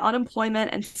 poverty,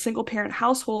 unemployment, and single-parent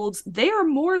households, they are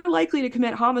more likely to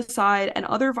commit homicide and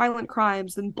other violent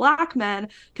crimes than Black men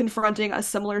confronting a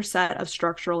similar set of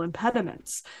structural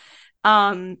impediments.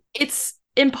 It's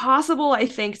impossible, I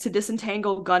think, to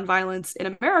disentangle gun violence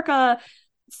in America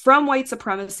from white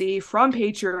supremacy, from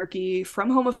patriarchy, from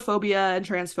homophobia and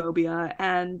transphobia,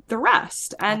 and the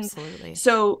rest. And Absolutely.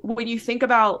 So when you think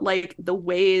about like the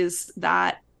ways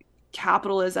that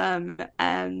capitalism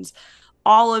and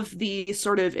all of the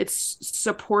sort of its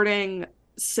supporting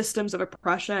systems of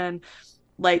oppression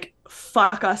like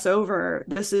fuck us over,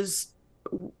 this is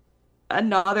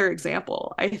another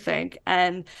example, I think.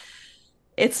 And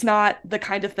it's not the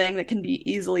kind of thing that can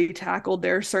be easily tackled.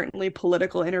 There are certainly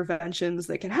political interventions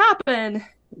that can happen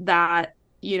that,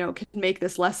 you know, can make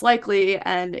this less likely.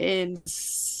 And in,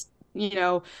 you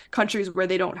know, countries where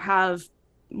they don't have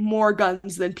more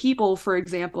guns than people, for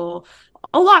example,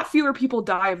 a lot fewer people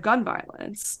die of gun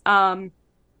violence.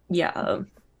 Yeah.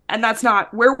 And that's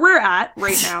not where we're at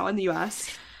right now in the US.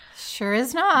 Sure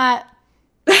is not.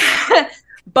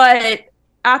 But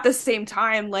at the same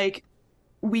time, like,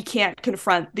 we can't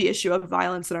confront the issue of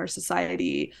violence in our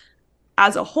society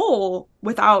as a whole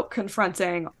without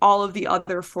confronting all of the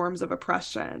other forms of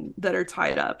oppression that are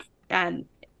tied up and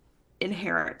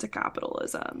inherent to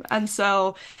capitalism. And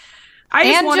so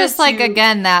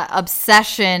again, that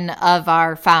obsession of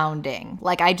our founding.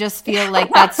 Like, I just feel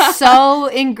like that's so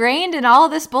ingrained in all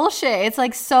this bullshit. It's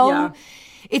like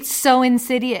it's so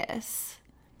insidious.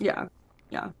 Yeah.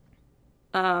 Yeah.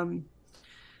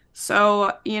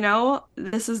 So, you know,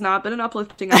 this has not been an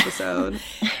uplifting episode.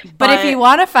 but if you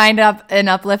want to find an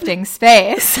uplifting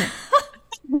space,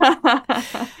 you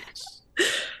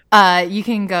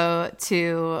can go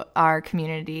to our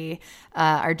community,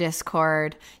 our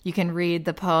Discord. You can read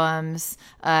the poems.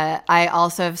 I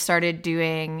also have started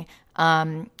doing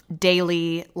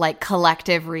daily like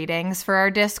collective readings for our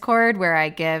Discord, where I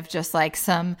give just like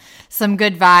some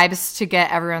good vibes to get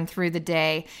everyone through the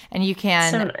day. And you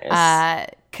can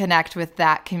connect with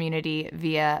that community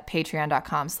via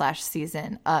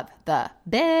patreon.com/season of the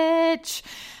bitch.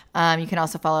 You can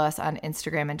also follow us on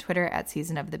Instagram and Twitter at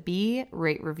Season of the Bee.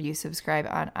 Rate, review, subscribe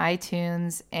on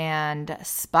iTunes and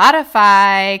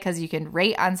Spotify, because you can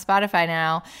rate on Spotify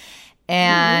now.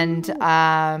 And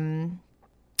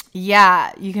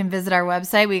yeah, you can visit our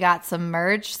website. We got some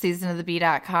merch,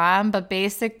 seasonofthebee.com. But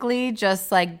basically,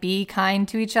 just like be kind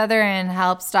to each other and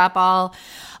help stop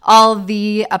all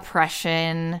the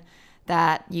oppression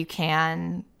that you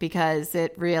can, because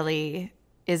it really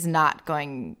is not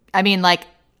going. I mean, like,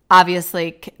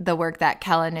 obviously, the work that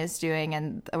Kellen is doing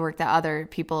and the work that other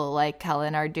people like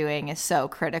Kellen are doing is so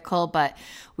critical, but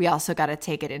we also got to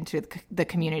take it into the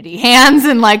community hands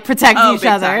and like protect each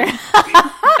other.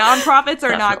 Nonprofits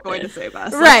are not going to save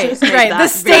us. Right. The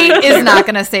state is not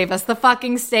going to save us. The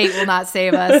fucking state will not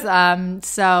save us.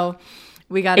 So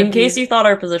we got to. In case you thought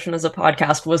our position as a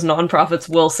podcast was nonprofits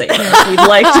will save us, we'd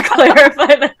like to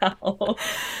clarify now.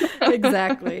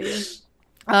 Exactly.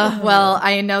 Well,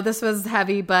 I know this was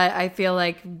heavy, but I feel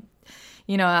like,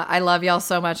 you know, I love y'all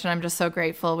so much, and I'm just so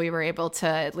grateful we were able to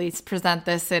at least present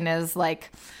this in as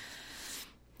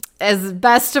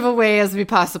best of a way as we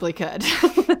possibly could.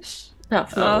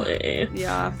 Definitely.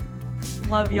 Yeah.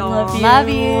 Love y'all. Love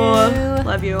you.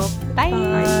 Love you. Bye.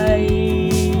 Bye.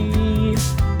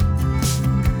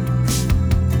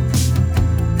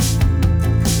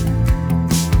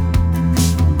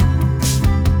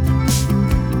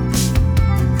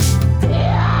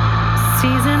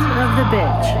 Season of the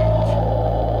Bitch.